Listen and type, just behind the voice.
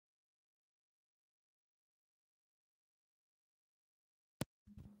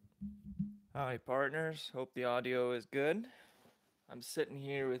Howdy partners, hope the audio is good. I'm sitting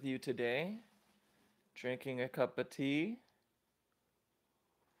here with you today, drinking a cup of tea,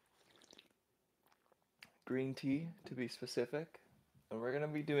 green tea to be specific, and we're going to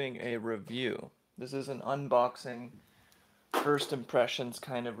be doing a review. This is an unboxing, first impressions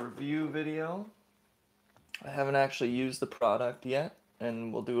kind of review video. I haven't actually used the product yet,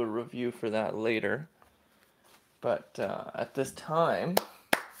 and we'll do a review for that later. But at this time,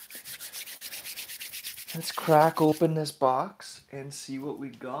 let's crack open this box and see what we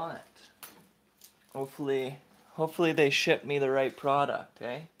got. Hopefully they ship me the right product,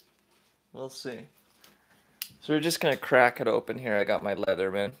 eh? We'll see. So we're just gonna crack it open here. I got my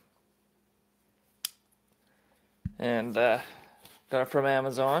Leatherman. And got it from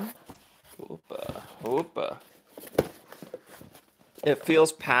Amazon. Oopa, oopa. It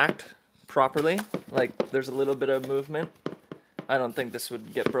feels packed properly. Like there's a little bit of movement. I don't think this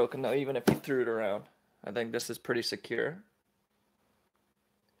would get broken though, even if you threw it around. I think this is pretty secure.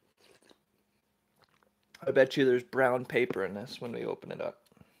 I bet you there's brown paper in this when we open it up.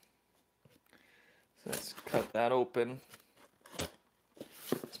 So let's cut that open.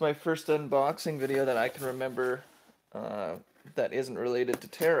 It's my first unboxing video that I can remember that isn't related to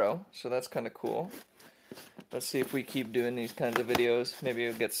tarot, so that's kind of cool. Let's see if we keep doing these kinds of videos. Maybe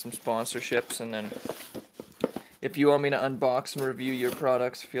we'll get some sponsorships, and then if you want me to unbox and review your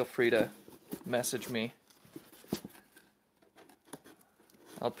products, feel free to message me.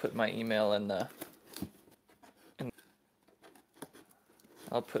 I'll put my email in the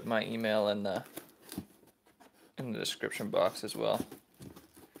description box as well.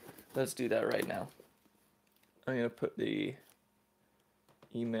 Let's do that right now. I'm gonna put the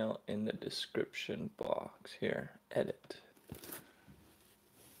email in the description box here. Edit.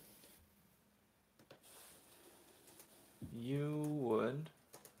 You would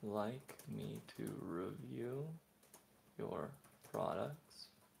like me to review your products?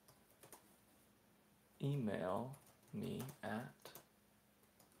 Email me at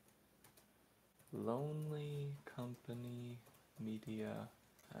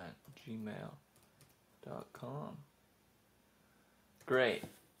lonelycompanymedia@gmail.com. Great.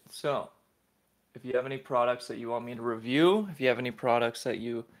 So, if you have any products that you want me to review, if you have any products that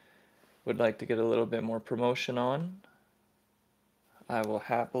you would like to get a little bit more promotion on, I will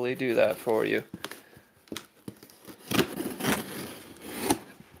happily do that for you.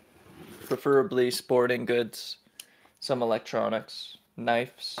 Preferably sporting goods, some electronics,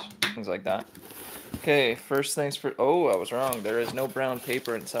 knives, things like that. Okay, first things for, oh, I was wrong. There is no brown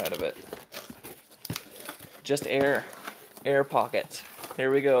paper inside of it. Just air pockets.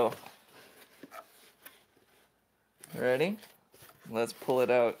 Here we go. Ready? Let's pull it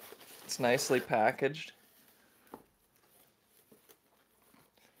out. It's nicely packaged.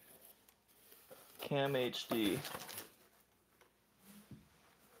 Cammhd.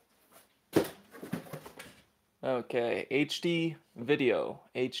 Okay, HD video,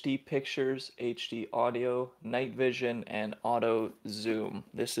 HD pictures, HD audio, night vision, and auto zoom.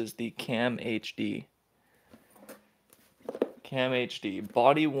 This is the Cammhd. Cammhd,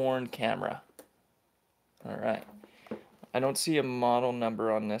 body worn camera. Alright. I don't see a model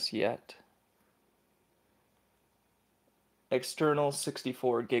number on this yet. External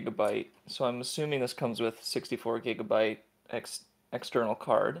 64 gigabyte. So I'm assuming this comes with 64 gigabyte external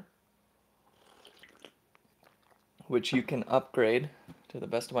card, which you can upgrade. To the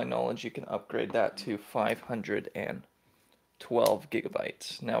best of my knowledge, you can upgrade that to 512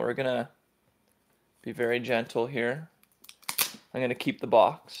 gigabytes. Now we're gonna be very gentle here. I'm gonna keep the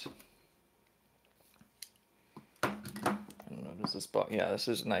box. I don't know, does this box? Yeah, this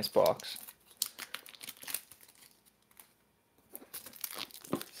is a nice box.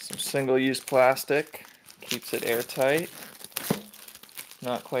 Some single-use plastic, keeps it airtight.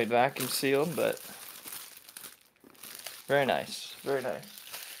 Not quite vacuum sealed, but very nice, very nice.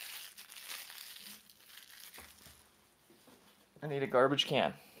 I need a garbage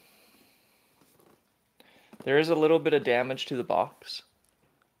can. There is a little bit of damage to the box.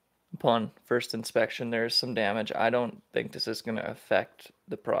 Upon first inspection, there is some damage. I don't think this is going to affect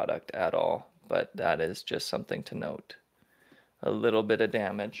the product at all, but that is just something to note. A little bit of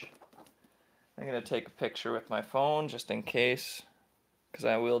damage. I'm going to take a picture with my phone just in case, because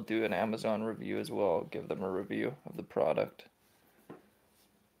I will do an Amazon review as well. I'll give them a review of the product.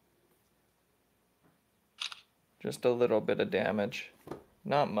 Just a little bit of damage.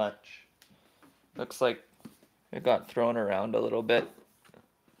 Not much. Looks like it got thrown around a little bit.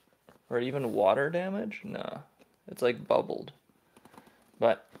 Or even water damage? No. It's like bubbled.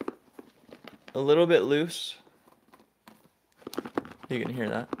 But a little bit loose. You can hear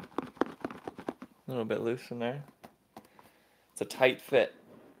that. little bit loose in there. It's a tight fit.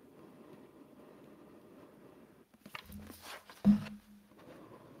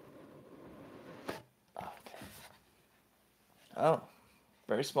 Okay. Oh,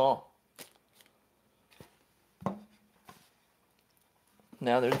 very small.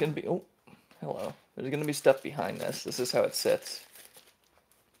 Now there's going to be, oh, hello. There's going to be stuff behind this. This is how it sits.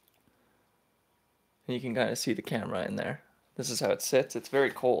 And you can kind of see the camera in there. This is how it sits. It's very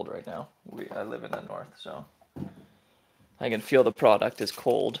cold right now. I live in the north, so I can feel the product is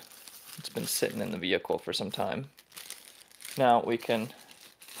cold. It's been sitting in the vehicle for some time. Now we can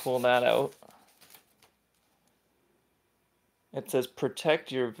pull that out. It says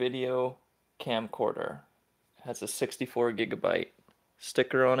protect your video camcorder. It has a 64 gigabyte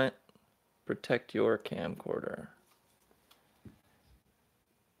sticker on it. Protect your camcorder.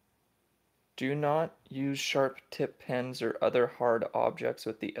 Do not use sharp tip pens or other hard objects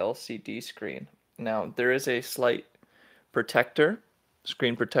with the LCD screen. Now, there is a slight protector,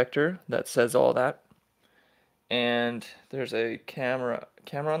 screen protector, that says all that. And there's a camera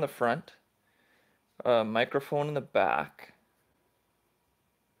on the front, a microphone in the back.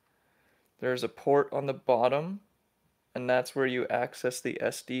 There's a port on the bottom, and that's where you access the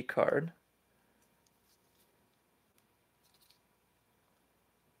SD card.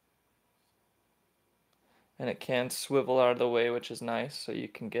 And it can swivel out of the way, which is nice, so you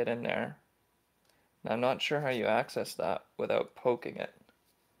can get in there. Now, I'm not sure how you access that without poking it.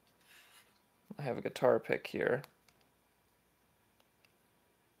 I have a guitar pick here.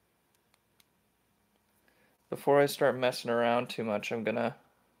 Before I start messing around too much, there's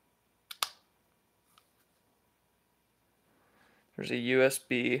a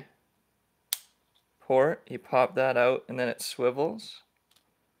USB port. You pop that out and then it swivels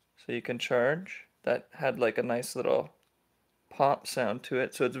so you can charge. That had like a nice little pop sound to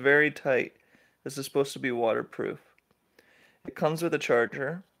it, so it's very tight. This is supposed to be waterproof. It comes with a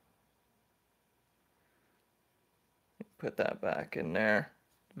charger. Put that back in there.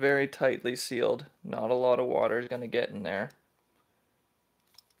 Very tightly sealed. Not a lot of water is going to get in there.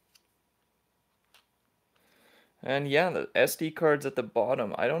 And yeah, the SD card's at the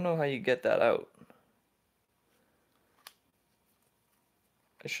bottom. I don't know how you get that out.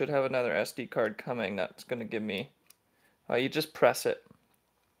 I should have another SD card coming that's going to give me... you just press it.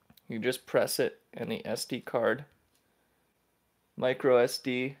 You just press it and the SD card. Micro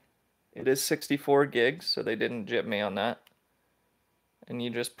SD. It is 64 gigs, so they didn't jip me on that. And you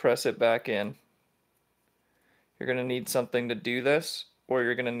just press it back in. You're going to need something to do this, or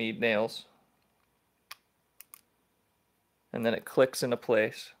you're going to need nails. And then it clicks into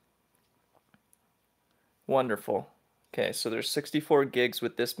place. Wonderful. Okay, so there's 64 gigs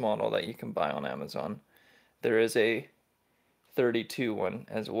with this model that you can buy on Amazon. There is a 32 one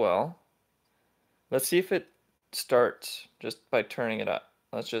as well. Let's see if it starts just by turning it up.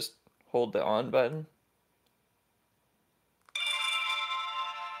 Let's just hold the on button.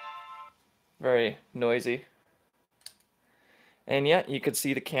 Very noisy. And yeah, you can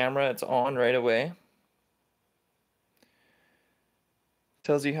see the camera, it's on right away.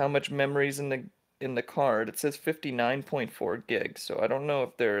 Tells you how much memory's in the card. It says 59.4 gigs, so I don't know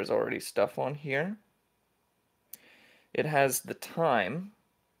if there's already stuff on here. It has the time.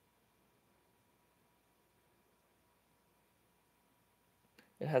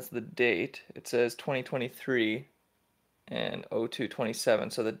 It has the date. It says 2023 and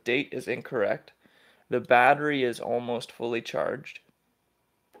 0227, so the date is incorrect. The battery is almost fully charged.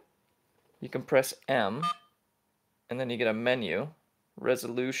 You can press M, and then you get a menu.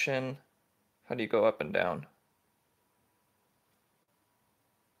 Resolution. How do you go up and down?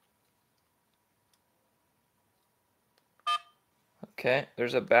 Okay,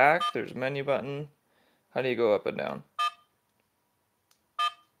 there's a back, there's a menu button. How do you go up and down?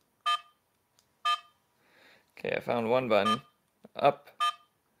 Okay, I found one button. Up.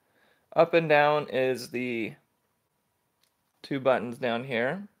 Up and down is the two buttons down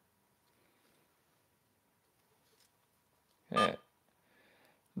here. Okay.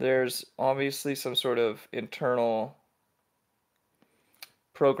 There's obviously some sort of internal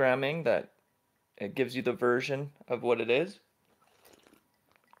programming that it gives you the version of what it is.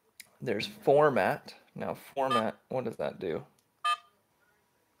 There's format. Now format, what does that do?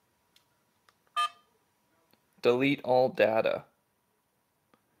 Delete all data.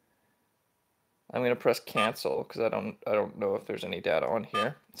 I'm going to press cancel because I don't know if there's any data on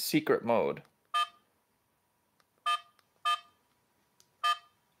here. Secret mode.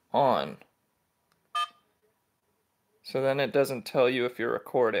 On. So then it doesn't tell you if you're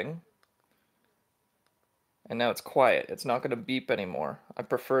recording. And now it's quiet. It's not going to beep anymore. I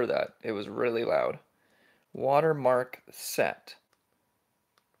prefer that. It was really loud. Watermark set.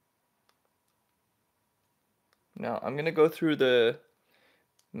 Now I'm going to go through the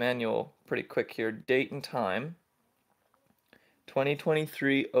manual pretty quick here. Date and time.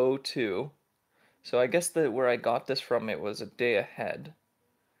 2023-02. So I guess that where I got this from, it was a day ahead.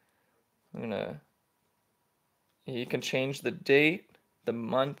 You can change the date, the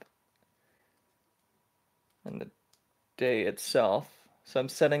month, and the day itself. So I'm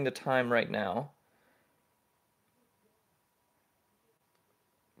setting the time right now.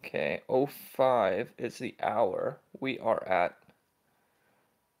 Okay, 05 is the hour we are at.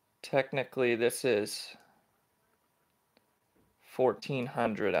 Technically, this is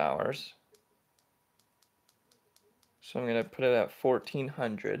 1400 hours. So I'm going to put it at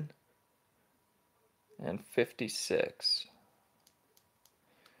 1456.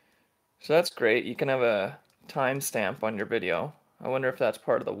 So that's great. You can have a timestamp on your video. I wonder if that's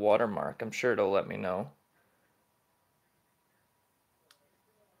part of the watermark. I'm sure it'll let me know.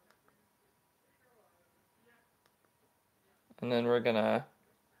 And then we're gonna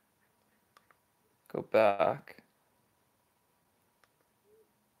go back.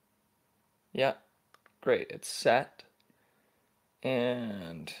 Yeah, great. It's set.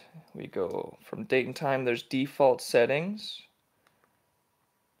 And we go from date and time. There's default settings.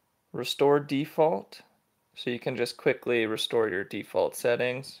 Restore default. So you can just quickly restore your default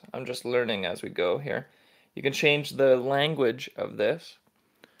settings. I'm just learning as we go here. You can change the language of this.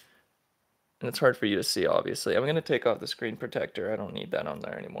 And it's hard for you to see, obviously. I'm going to take off the screen protector. I don't need that on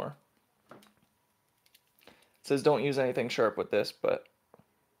there anymore. It says don't use anything sharp with this, but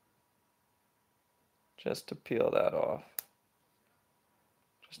just to peel that off.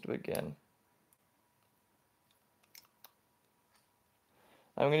 Just to begin.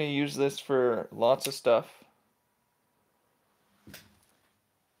 I'm going to use this for lots of stuff.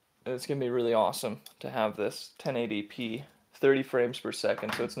 It's going to be really awesome to have this 1080p 30 frames per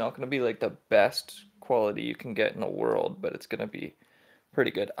second, so it's not going to be like the best quality you can get in the world, but it's going to be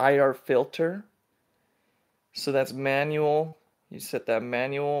pretty good. IR filter, so that's manual. You set that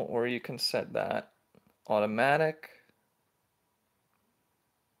manual, or you can set that automatic.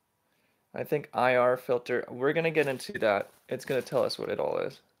 I think IR filter, we're going to get into that. It's going to tell us what it all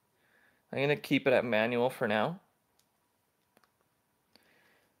is. I'm going to keep it at manual for now.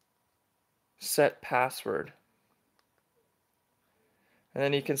 Set password. And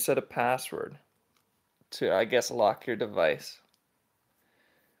then you can set a password to, I guess, lock your device.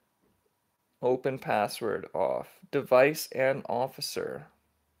 Open password off. Device and officer.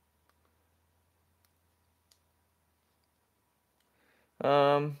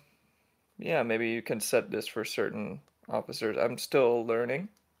 Yeah, maybe you can set this for certain officers. I'm still learning.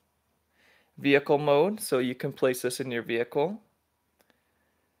 Vehicle mode, so you can place this in your vehicle.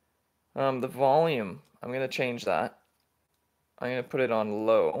 The volume, I'm going to change that. I'm going to put it on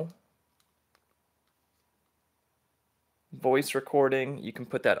low. Voice recording, you can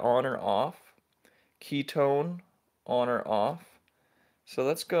put that on or off. Ketone, on or off. So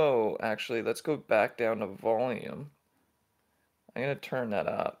let's go back down to volume. I'm going to turn that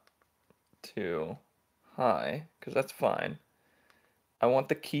up to high, because that's fine. I want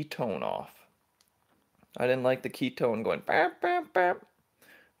the ketone off. I didn't like the ketone going bap, bap, bap.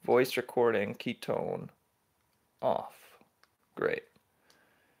 Voice recording, ketone off. Great.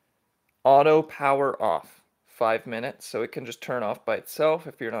 Auto power off. 5 minutes, so it can just turn off by itself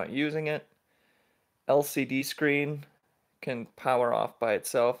if you're not using it. LCD screen can power off by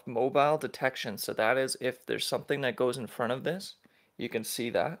itself. Mobile detection, so that is if there's something that goes in front of this, you can see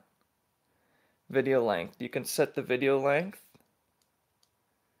that. Video length, you can set the video length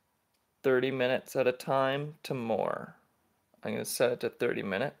 30 minutes at a time to more. I'm going to set it to 30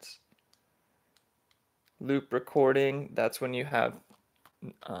 minutes. Loop recording, that's when you have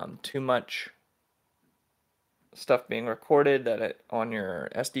too much stuff being recorded that it on your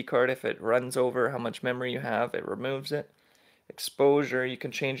SD card, if it runs over how much memory you have, it removes it. Exposure, you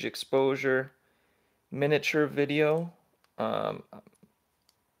can change the exposure. Miniature video,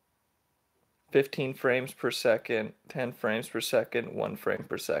 15 frames per second, 10 frames per second, 1 frame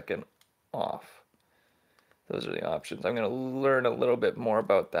per second off. Those are the options. I'm going to learn a little bit more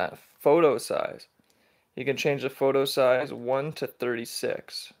about that. Photo size. You can change the photo size 1 to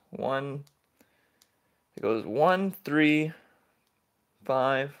 36. It goes 1, 3,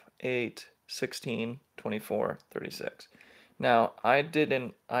 5, 8, 16, 24, 36. Now, I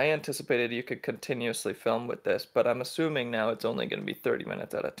anticipated you could continuously film with this, but I'm assuming now it's only going to be 30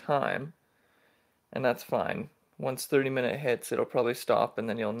 minutes at a time, and that's fine. Once 30-minute hits, it'll probably stop, and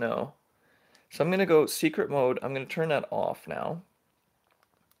then you'll know. So I'm going to go secret mode. I'm going to turn that off now.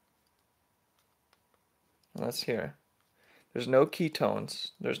 Let's hear. There's no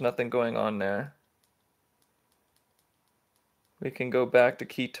ketones. There's nothing going on there. We can go back to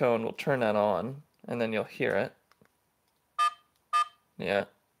ketone. We'll turn that on, and then you'll hear it. Yeah.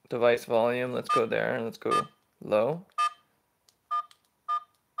 Device volume. Let's go there, and let's go low.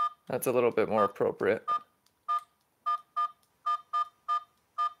 That's a little bit more appropriate.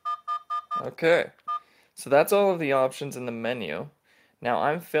 Okay. So that's all of the options in the menu. Now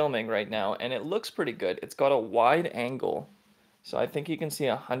I'm filming right now, and it looks pretty good. It's got a wide angle. So I think you can see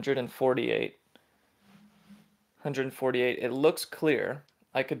 148. 148. It looks clear.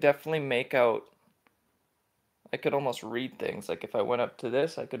 I could definitely make out, I could almost read things. Like if I went up to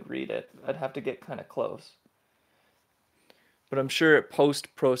this, I could read it. I'd have to get kind of close. But I'm sure at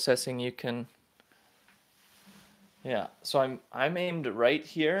post-processing you can, yeah. So I'm aimed right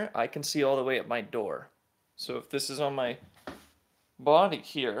here. I can see all the way at my door. So if this is on my body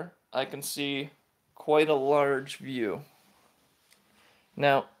here, I can see quite a large view.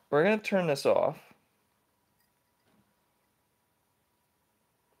 Now, we're going to turn this off.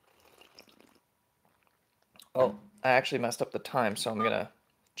 Oh, I actually messed up the time, so I'm going to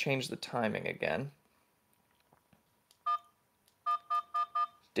change the timing again.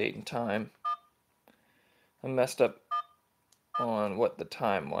 Date and time. I messed up on what the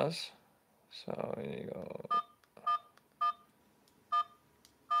time was. So here you go.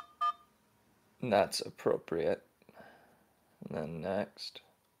 And that's appropriate. And then next.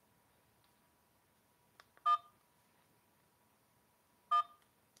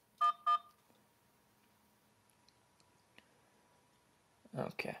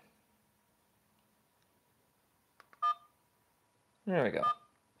 Okay. There we go.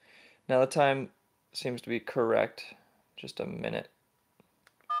 Now the time seems to be correct. Just a minute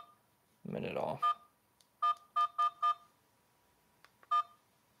off.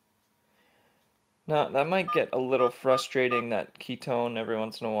 Now that might get a little frustrating, that ketone every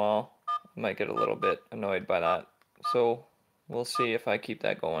once in a while. I might get a little bit annoyed by that. So we'll see if I keep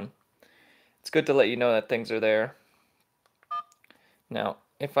that going. It's good to let you know that things are there. Now,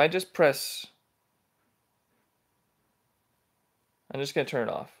 if I just press, I'm just going to turn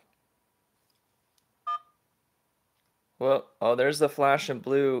it off. Well, oh, there's the flash in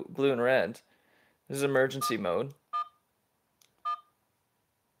blue and red. This is emergency mode.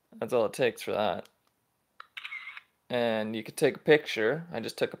 That's all it takes for that. And you could take a picture. I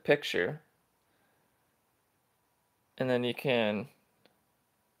just took a picture. And then you can,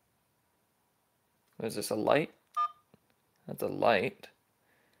 what is this, a light? That's a light.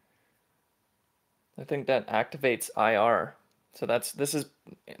 I think that activates IR. So this is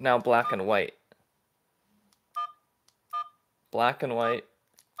now black and white. Black and white.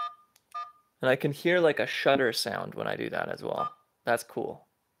 And I can hear like a shutter sound when I do that as well. That's cool.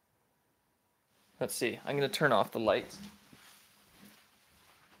 Let's see. I'm going to turn off the lights.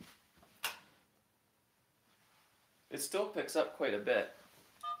 It still picks up quite a bit.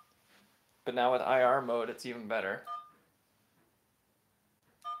 But now with IR mode, it's even better.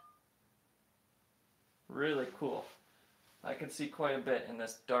 Really cool. I can see quite a bit in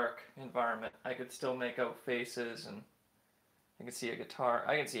this dark environment. I could still make out faces, and I can see a guitar.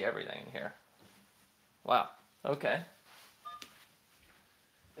 I can see everything in here. Wow. Okay.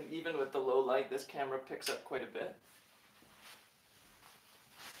 And even with the low light, this camera picks up quite a bit.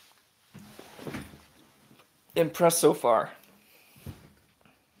 Impressed so far.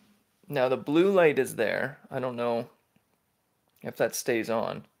 Now the blue light is there. I don't know if that stays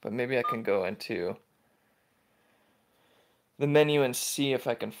on, but maybe I can go into the menu and see if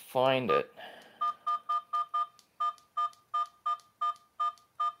I can find it.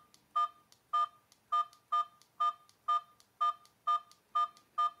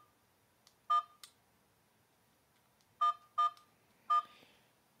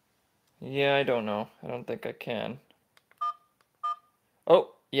 Yeah, I don't know. I don't think I can.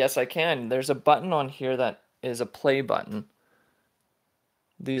 Oh, yes, I can. There's a button on here that is a play button.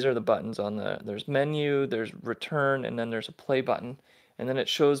 These are the buttons on there's menu, there's return, and then there's a play button. And then it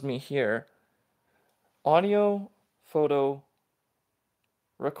shows me here, audio, photo,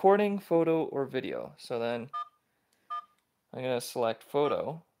 recording, photo, or video. So then I'm going to select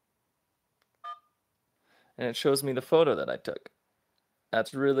photo. And it shows me the photo that I took.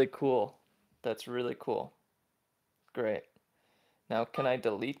 That's really cool. That's really cool. Great. Now, can I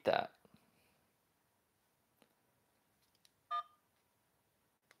delete that?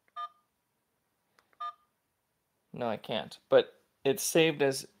 No, I can't. But it's saved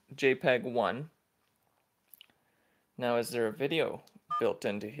as JPEG 1. Now, is there a video built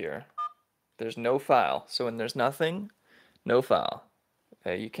into here? There's no file. So when there's nothing, no file.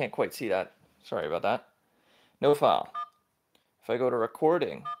 You can't quite see that. Sorry about that. No file. If I go to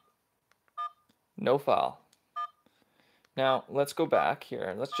recording, no file. Now let's go back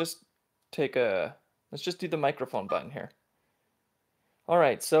here. Let's just do the microphone button here. All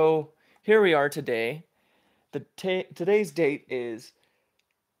right, so here we are today. Today's date is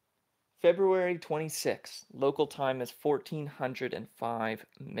February 26th. Local time is 1405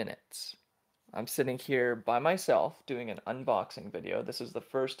 minutes. I'm sitting here by myself doing an unboxing video. This is the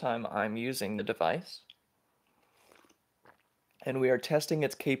first time I'm using the device. And we are testing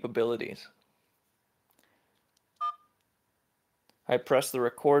its capabilities. I press the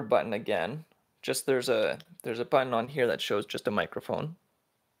record button again. There's a button on here that shows just a microphone.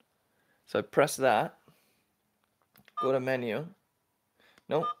 So I press that. Go to menu.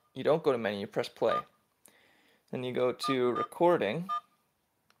 No, you don't go to menu, you press play. Then you go to recording.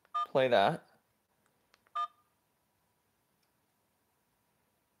 Play that.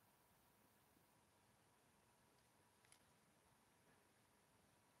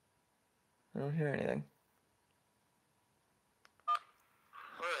 I don't hear anything.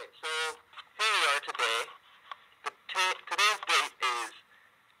 Alright, so here we are today. Today's date is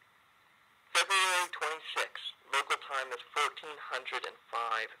February 26th. Local time is 1405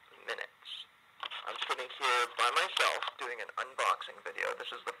 minutes. I'm sitting here by myself doing an unboxing video.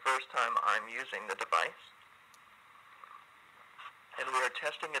 This is the first time I'm using the device. And we are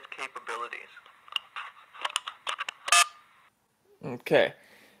testing its capabilities. Okay.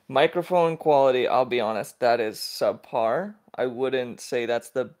 Microphone quality, I'll be honest, that is subpar. I wouldn't say that's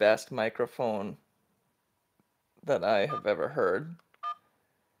the best microphone that I have ever heard.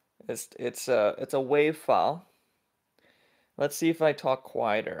 It's a WAV file. Let's see if I talk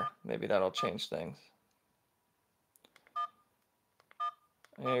quieter. Maybe that'll change things.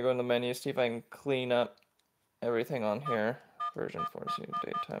 I'm gonna go in the menu, see if I can clean up everything on here. Version 4,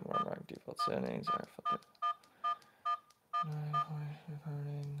 daytime, watermark, default settings, recording.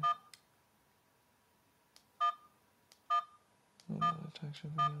 Texture,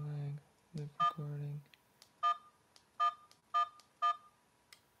 video lag, lip recording.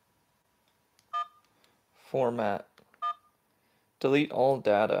 Format. Delete all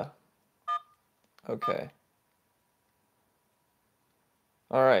data. Okay.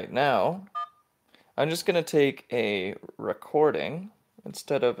 Alright, now I'm just going to take a recording.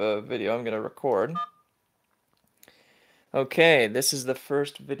 Instead of a video, I'm going to record. Okay, this is the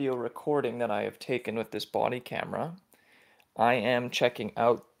first video recording that I have taken with this body camera. I am checking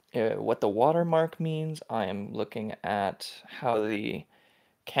out what the watermark means. I am looking at how the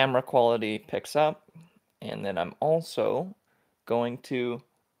camera quality picks up. And then I'm also going to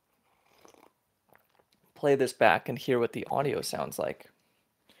play this back and hear what the audio sounds like.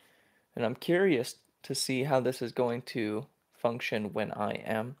 And I'm curious to see how this is going to function when I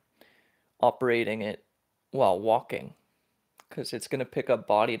am operating it while walking, because it's going to pick up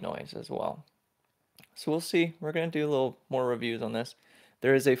body noise as well. So we'll see. We're going to do a little more reviews on this.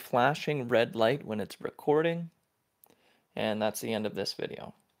 There is a flashing red light when it's recording, and that's the end of this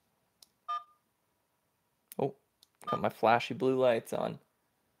video. Oh, got my flashy blue lights on.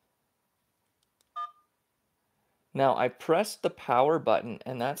 Now I pressed the power button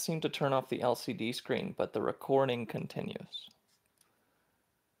and that seemed to turn off the LCD screen, but the recording continues.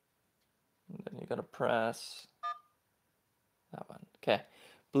 And then you gotta press that one. Okay,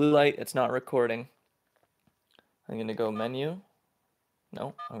 blue light, it's not recording. I'm gonna go menu.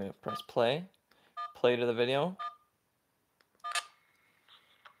 No, I'm gonna press play. Play to the video.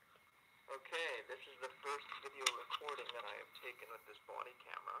 Okay, this is the first video recording that I have taken with this body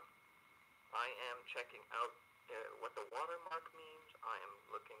camera. I am checking out what the watermark means. I am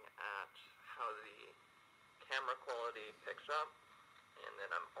looking at how the camera quality picks up, and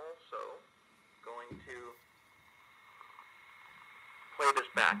then I'm also going to play this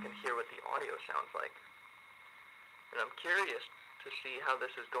back and hear what the audio sounds like. And I'm curious to see how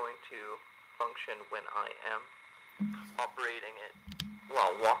this is going to function when I am operating it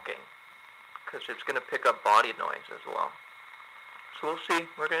while walking, because it's going to pick up body noise as well. So we'll see.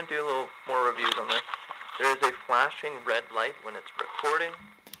 We're going to do a little more reviews on this. There is a flashing red light when it's recording.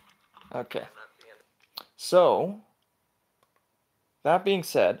 Okay. So, that being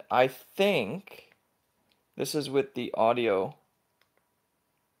said, I think this is with the audio.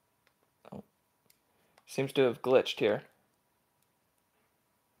 Oh, seems to have glitched here.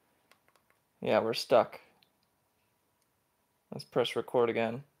 Yeah, we're stuck. Let's press record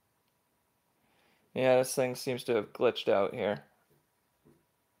again. Yeah, this thing seems to have glitched out here.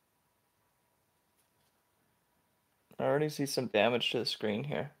 I already see some damage to the screen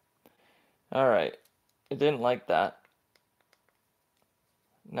here. All right, it didn't like that.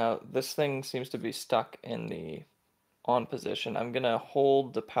 Now this thing seems to be stuck in the on position. I'm gonna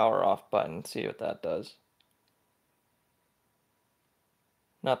hold the power off button, see what that does.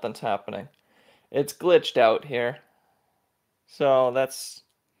 Nothing's happening. It's glitched out here. So that's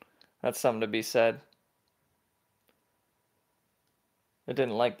something to be said. It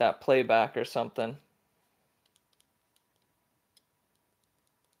didn't like that playback or something.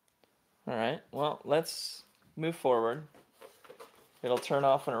 Alright, well, let's move forward. It'll turn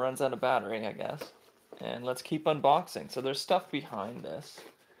off when it runs out of battery, I guess. And let's keep unboxing. So there's stuff behind this.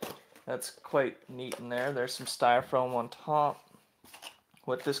 That's quite neat in there. There's some styrofoam on top.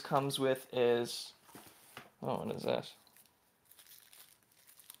 What this comes with is... Oh, what is this?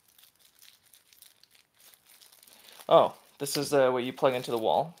 Oh, this is what you plug into the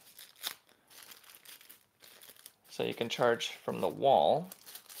wall. So you can charge from the wall.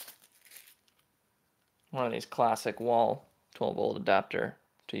 One of these classic wall 12-volt adapter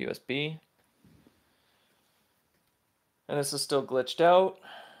to USB. And this is still glitched out.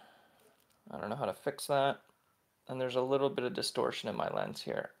 I don't know how to fix that. And there's a little bit of distortion in my lens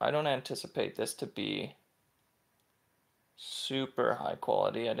here. I don't anticipate this to be super high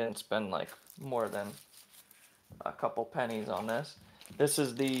quality. I didn't spend like more than a couple pennies on this. This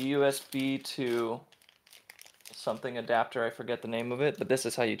is the USB to something adapter. I forget the name of it, but this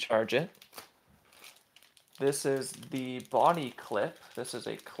is how you charge it. This is the body clip. This is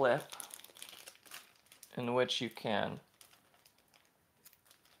a clip in which you can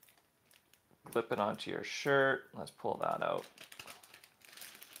clip it onto your shirt. Let's pull that out.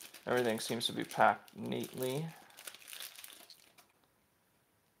 Everything seems to be packed neatly.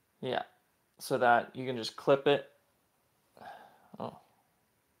 Yeah, so that you can just clip it. Oh,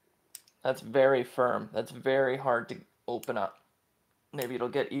 that's very firm. That's very hard to open up. Maybe it'll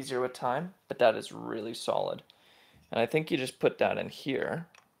get easier with time, but that is really solid. And I think you just put that in here.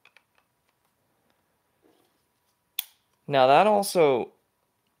 Now that also,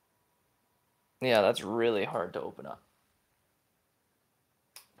 yeah, that's really hard to open up.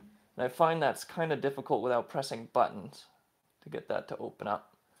 And I find that's kind of difficult without pressing buttons to get that to open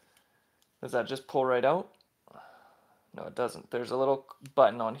up. Does that just pull right out? No, it doesn't. There's a little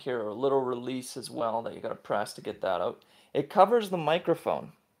button on here, or a little release as well, that you gotta press to get that out. It covers the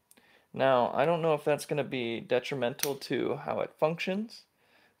microphone. Now, I don't know if that's gonna be detrimental to how it functions,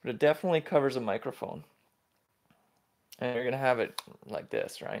 but it definitely covers a microphone. And you're gonna have it like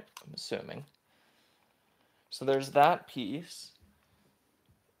this, right? I'm assuming. So there's that piece.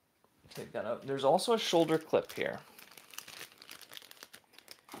 Take that out. There's also a shoulder clip here.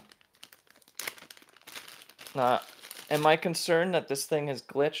 Am I concerned that this thing has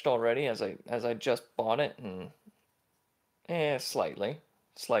glitched already as I just bought it? And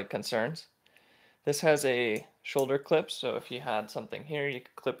slight concerns. This has a shoulder clip, so if you had something here, you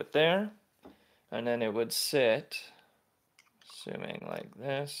could clip it there, and then it would sit, assuming like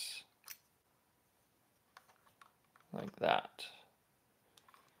this, like that.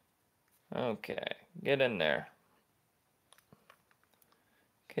 Okay, get in there.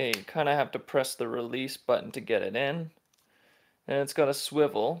 Okay, you kind of have to press the release button to get it in. And it's got a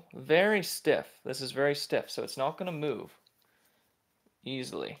swivel, very stiff. This is very stiff, so it's not going to move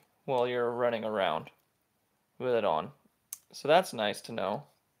easily while you're running around with it on. So that's nice to know.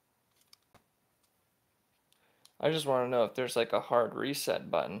 I just want to know if there's like a hard reset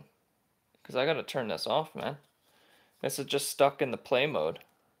button, because I got to turn this off, man. This is just stuck in the play mode.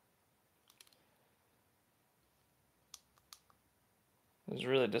 It was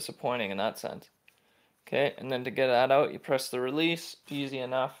really disappointing in that sense. Okay, and then to get that out, you press the release, easy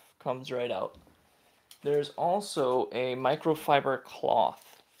enough, comes right out. There's also a microfiber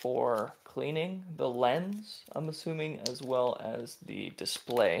cloth for cleaning the lens, I'm assuming, as well as the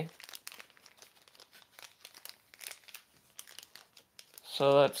display.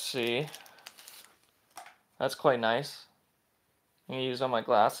 So let's see. That's quite nice. I'm gonna use on my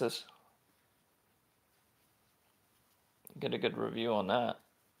glasses. Get a good review on that.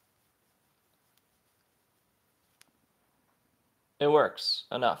 It works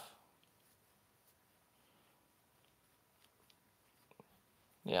enough.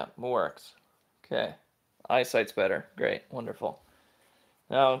 Yeah, it works. Okay. Eyesight's better. Great. Wonderful.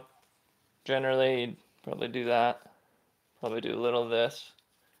 Now, generally, probably do that. Probably do a little of this.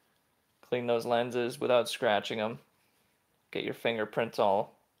 Clean those lenses without scratching them. Get your fingerprints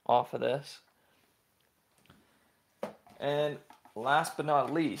all off of this. And last but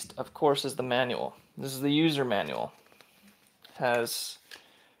not least, of course, is the manual. This is the user manual. It has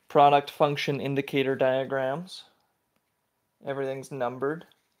product function indicator diagrams. Everything's numbered.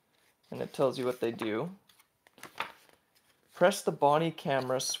 and it tells you what they do. Press the body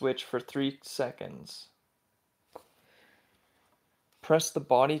camera switch for 3 seconds. Press the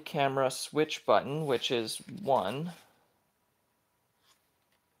body camera switch button, which is 1,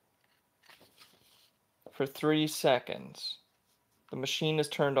 for 3 seconds. The machine is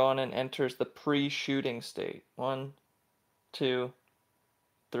turned on and enters the pre-shooting state. 1, 2,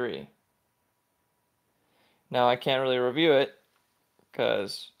 3. Now I can't really review it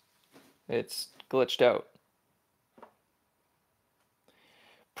because it's glitched out.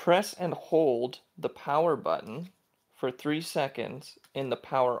 Press and hold the power button for 3 seconds in the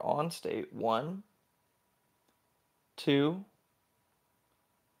power on state. 1, 2,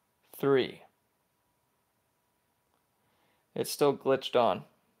 3. It's still glitched on.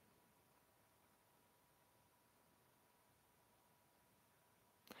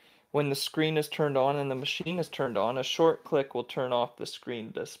 When the screen is turned on and the machine is turned on, a short click will turn off the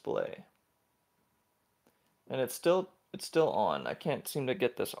screen display. And it's still on. I can't seem to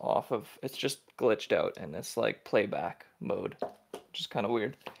get this off of, it's just glitched out in this like playback mode, which is kind of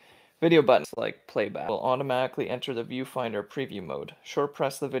weird. Video buttons like playback will automatically enter the viewfinder preview mode. Short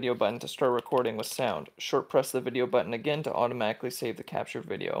press the video button to start recording with sound. Short press the video button again to automatically save the captured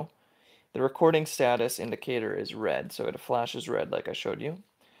video. The recording status indicator is red, so it flashes red like I showed you.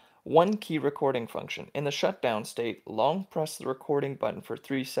 One key recording function. In the shutdown state, long press the recording button for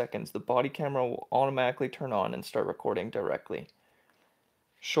 3 seconds. The body camera will automatically turn on and start recording directly.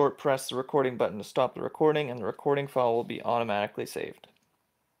 Short press the recording button to stop the recording, and the recording file will be automatically saved.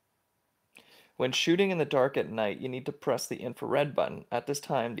 When shooting in the dark at night, you need to press the infrared button. At this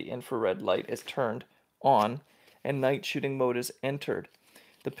time, the infrared light is turned on and night shooting mode is entered.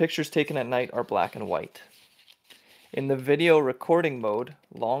 The pictures taken at night are black and white. In the video recording mode,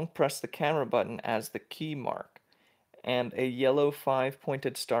 long press the camera button as the key mark, and a yellow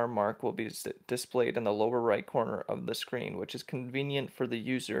 5-pointed star mark will be displayed in the lower right corner of the screen, which is convenient for the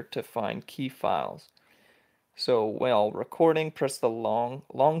user to find key files. So while recording, press the long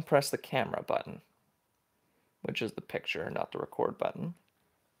press the camera button, which is the picture, not the record button.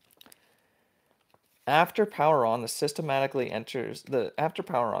 After power on, the system automatically enters the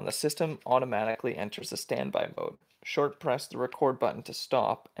standby mode. Short press the record button to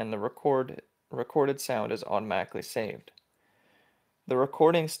stop, and the recorded sound is automatically saved. The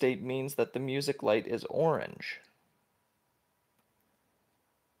recording state means that the music light is orange.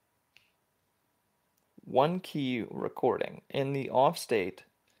 One key recording. In the off state,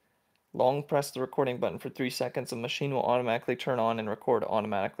 long press the recording button for 3 seconds. The machine will automatically turn on and record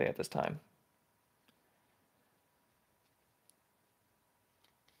automatically at this time.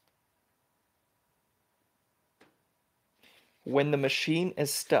 When the machine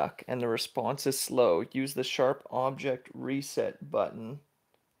is stuck and the response is slow, use the Sharp Object Reset button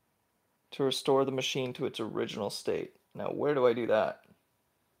to restore the machine to its original state. Now, where do I do that?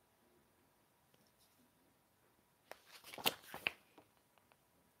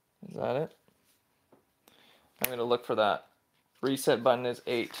 Is that it? I'm going to look for that. Reset button is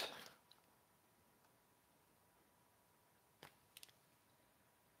 8.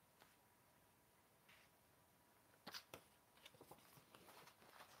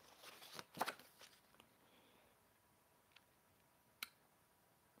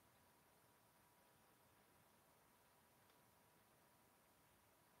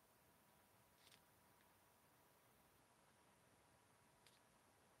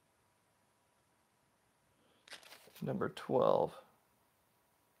 Number 12.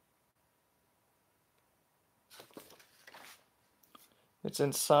 It's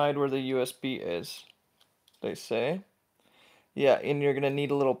inside where the USB is, they say. Yeah, and you're going to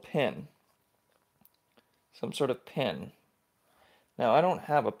need a little pin. Some sort of pin. Now, I don't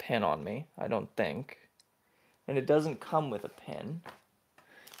have a pin on me, I don't think. And it doesn't come with a pin.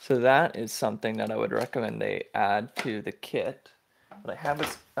 So that is something that I would recommend they add to the kit. But I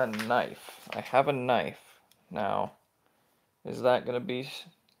have a knife. I have a knife. Now, is that going to be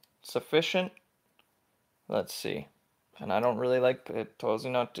sufficient? Let's see. And I don't really like, it tells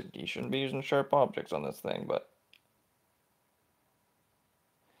you not to, you shouldn't be using sharp objects on this thing, but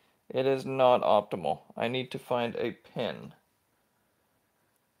it is not optimal. I need to find a pin.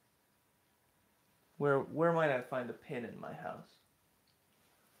 Where might I find a pin in my house?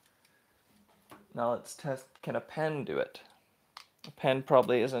 Now let's test, can a pen do it? A pen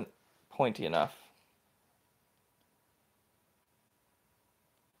probably isn't pointy enough.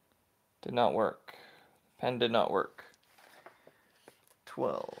 Did not work. Pen did not work.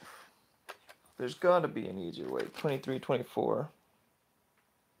 12. There's got to be an easier way. 23, 24.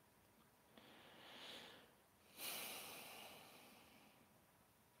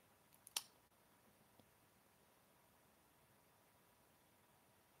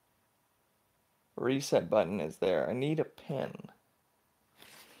 reset button is there. I need a pin.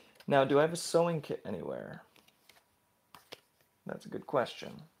 Now, do I have a sewing kit anywhere? That's a good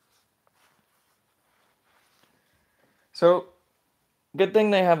question. So, good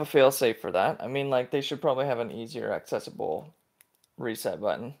thing they have a failsafe for that. I mean, like, they should probably have an easier accessible reset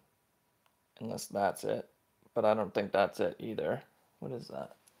button. Unless that's it. But I don't think that's it either. What is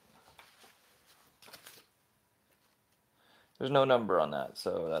that? There's no number on that,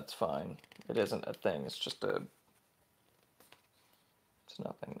 so that's fine. It isn't a thing, it's just a... It's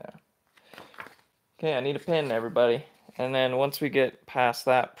nothing there. Okay, I need a pin, everybody. And then once we get past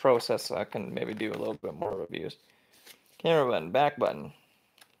that process, I can maybe do a little bit more reviews. Camera button, back button.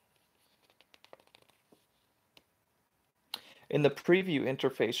 In the preview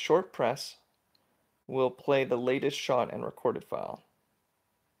interface, short press will play the latest shot and recorded file.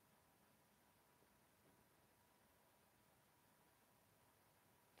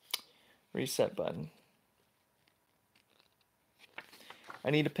 Reset button. I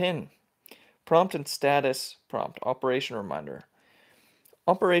need a pin. Prompt and status prompt. Operation reminder.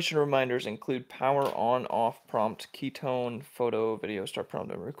 Operation reminders include power on, off prompt, ketone, photo, video, start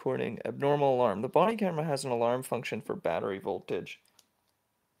prompt, and recording. Abnormal alarm. The body camera has an alarm function for battery voltage.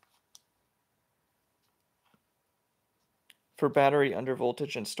 For battery under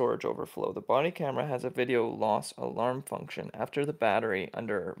voltage and storage overflow, the body camera has a video loss alarm function after the battery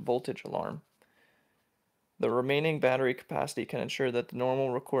under voltage alarm. The remaining battery capacity can ensure that the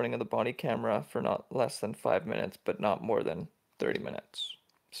normal recording of the body camera for not less than 5 minutes, but not more than 30 minutes.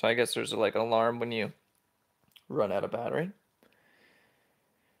 So I guess there's like an alarm when you run out of battery.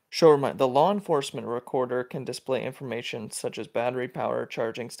 Show remind. The law enforcement recorder can display information such as battery power,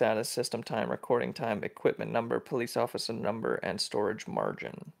 charging status, system time, recording time, equipment number, police officer number, and storage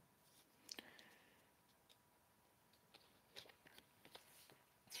margin.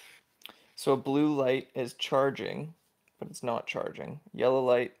 So blue light is charging, but it's not charging. Yellow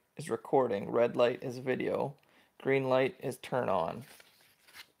light is recording. Red light is video. Green light is turn on.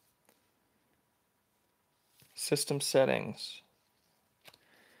 System settings.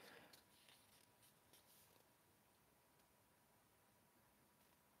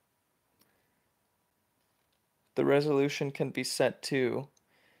 The resolution can be set to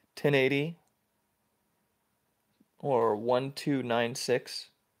 1080 or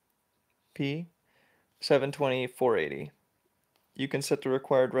 1296p, 720, 480. You can set the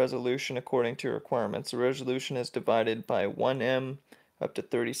required resolution according to requirements. The resolution is divided by 1M up to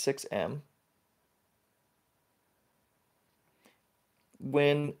 36M.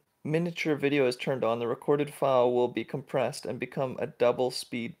 When miniature video is turned on, the recorded file will be compressed and become a double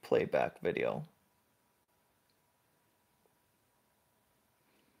speed playback video.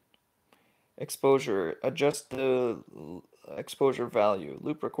 Exposure. Adjust the exposure value.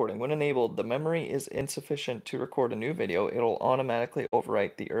 Loop recording. When enabled, the memory is insufficient to record a new video. It'll automatically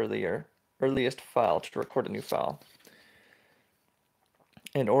overwrite the earliest file to record a new file.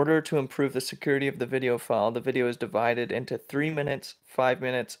 In order to improve the security of the video file, the video is divided into 3 minutes, 5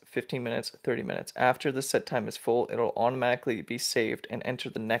 minutes, 15 minutes, 30 minutes. After the set time is full, it'll automatically be saved and enter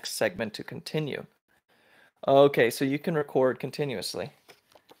the next segment to continue. Okay, so you can record continuously.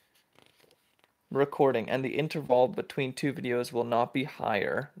 Recording, and the interval between two videos will not be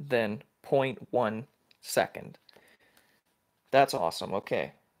higher than 0.1 second. That's awesome.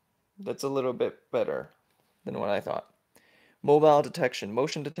 Okay, that's a little bit better than what I thought. Mobile detection.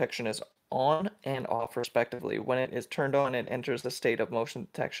 Motion detection is on and off respectively. When it is turned on, it enters the state of motion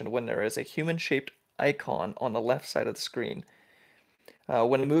detection when there is a human-shaped icon on the left side of the screen.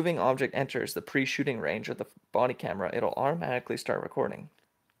 When a moving object enters the pre-shooting range of the body camera, it'll automatically start recording.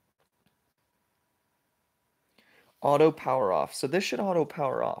 Auto power off. So this should auto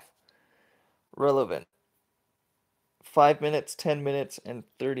power off. Relevant. 5 minutes, 10 minutes, and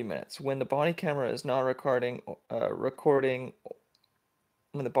 30 minutes. When the body camera is not recording,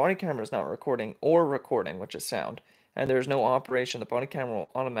 when the body camera is not recording or recording, which is sound, and there is no operation, the body camera will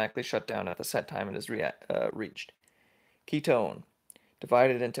automatically shut down at the set time it is reached. Ketone.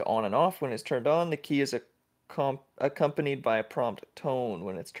 Divided into on and off. When it's turned on, the key is accompanied by a prompt tone.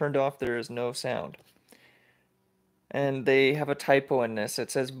 When it's turned off, there is no sound. And they have a typo in this. It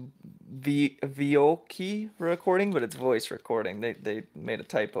says VOKey recording, but it's voice recording. They made a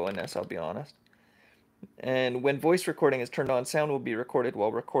typo in this, I'll be honest. And when voice recording is turned on, sound will be recorded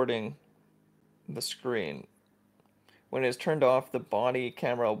while recording the screen. When it is turned off, the body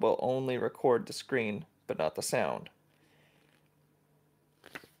camera will only record the screen, but not the sound.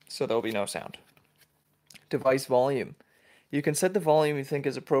 So there'll be no sound. Device volume. You can set the volume you think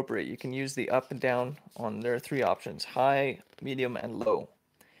is appropriate. You can use the up and down on, there are 3 options: high, medium, and low.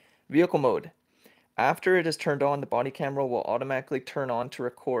 Vehicle mode. After it is turned on, the body camera will automatically turn on to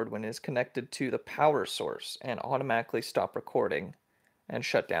record when it is connected to the power source and automatically stop recording and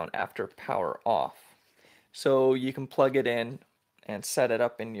shut down after power off. So you can plug it in and set it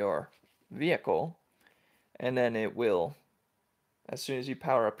up in your vehicle, and then it will, as soon as you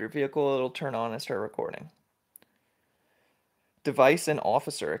power up your vehicle, it'll turn on and start recording. Device and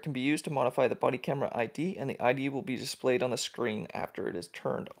officer. It can be used to modify the body camera ID, and the ID will be displayed on the screen after it is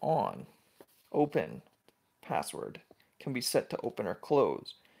turned on. Open. Password can be set to open or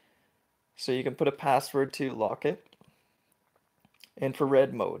close. So you can put a password to lock it.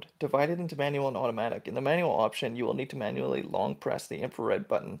 Infrared mode. Divided into manual and automatic. In the manual option, you will need to manually long press the infrared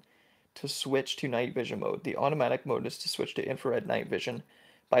button to switch to night vision mode. The automatic mode is to switch to infrared night vision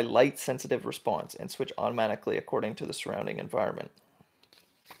by light sensitive response and switch automatically according to the surrounding environment.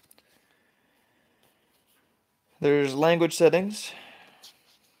 There's language settings.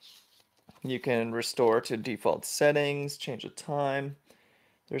 You can restore to default settings, change the time.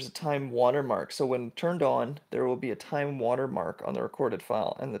 There's a time watermark. So when turned on, there will be a time watermark on the recorded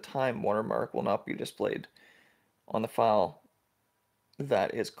file, and the time watermark will not be displayed on the file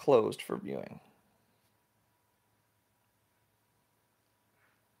that is closed for viewing.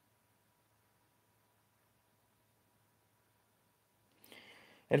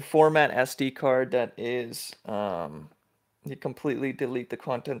 And format SD card, that is, you completely delete the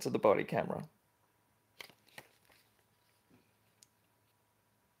contents of the body camera.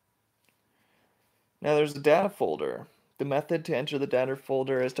 Now there's the data folder. The method to enter the data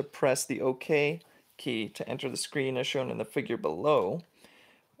folder is to press the OK key to enter the screen as shown in the figure below.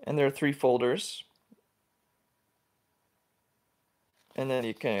 And there are 3 folders. And then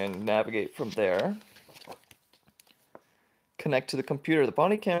you can navigate from there. Connect to the computer. The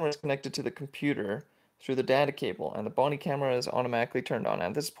body camera is connected to the computer through the data cable, and the body camera is automatically turned on.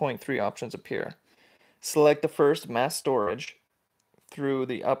 At this point, 3 options appear. Select the first, mass storage. Through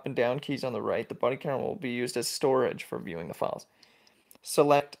the up and down keys on the right, the body camera will be used as storage for viewing the files.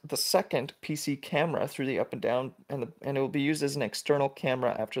 Select the second, PC camera, through the up and down, and it will be used as an external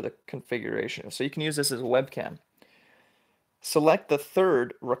camera after the configuration. So you can use this as a webcam. Select the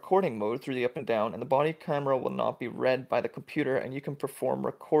third, recording mode, through the up and down, and the body camera will not be read by the computer, and you can perform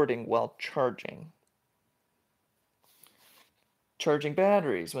recording while charging. Charging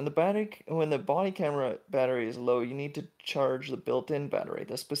batteries. When the body camera battery is low, you need to charge the built-in battery.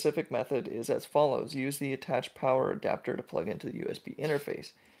 The specific method is as follows. Use the attached power adapter to plug into the USB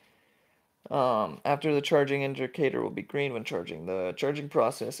interface. After the charging indicator will be green when charging. The charging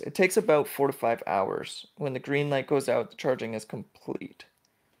process, it takes about 4 to 5 hours. When the green light goes out, the charging is complete.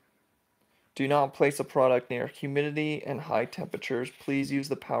 Do not place a product near humidity and high temperatures. Please use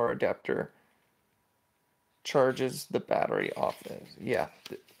the power adapter. Charges the battery off. Yeah,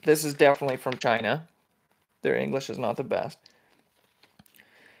 this is definitely from China. Their English is not the best.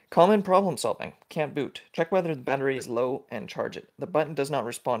 Common problem solving. Can't boot. Check whether the battery is low and charge it. The button does not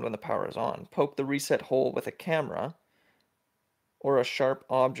respond when the power is on. Poke the reset hole with a camera or a sharp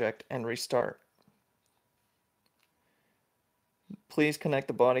object and restart. Please connect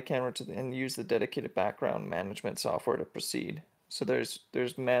the body camera to and use the dedicated background management software to proceed. So there's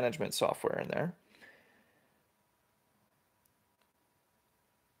management software in there.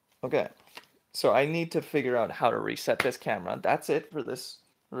 Okay, so I need to figure out how to reset this camera. That's it for this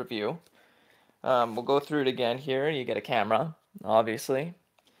review. We'll go through it again here. You get a camera, obviously.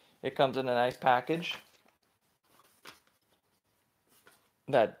 It comes in a nice package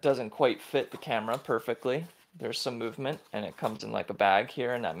that doesn't quite fit the camera perfectly. There's some movement, and it comes in like a bag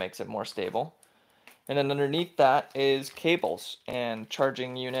here, and that makes it more stable. And then underneath that is cables and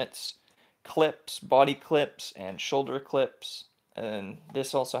charging units, clips, body clips, and shoulder clips. And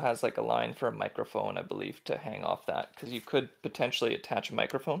this also has like a line for a microphone, I believe, to hang off that, because you could potentially attach a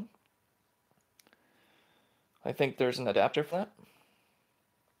microphone. I think there's an adapter for that.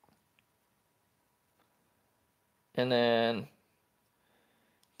 And then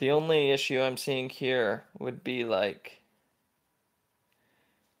the only issue I'm seeing here would be like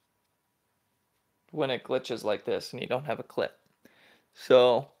when it glitches like this and you don't have a clip.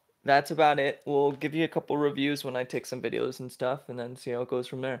 So that's about it. We'll give you a couple reviews when I take some videos and stuff, and then see how it goes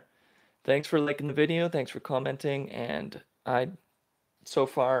from there. Thanks for liking the video, thanks for commenting, and I'd so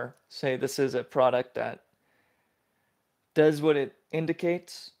far say this is a product that does what it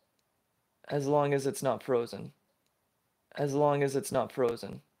indicates, as long as it's not frozen. As long as it's not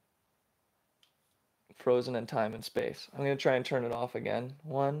frozen. Frozen in time and space. I'm going to try and turn it off again.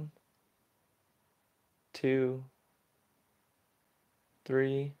 1, 2,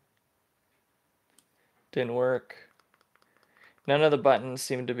 3. Didn't work. None of the buttons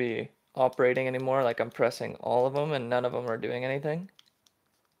seem to be operating anymore. Like I'm pressing all of them and none of them are doing anything.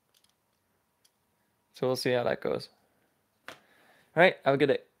 So we'll see how that goes. All right, have a good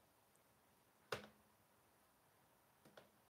day.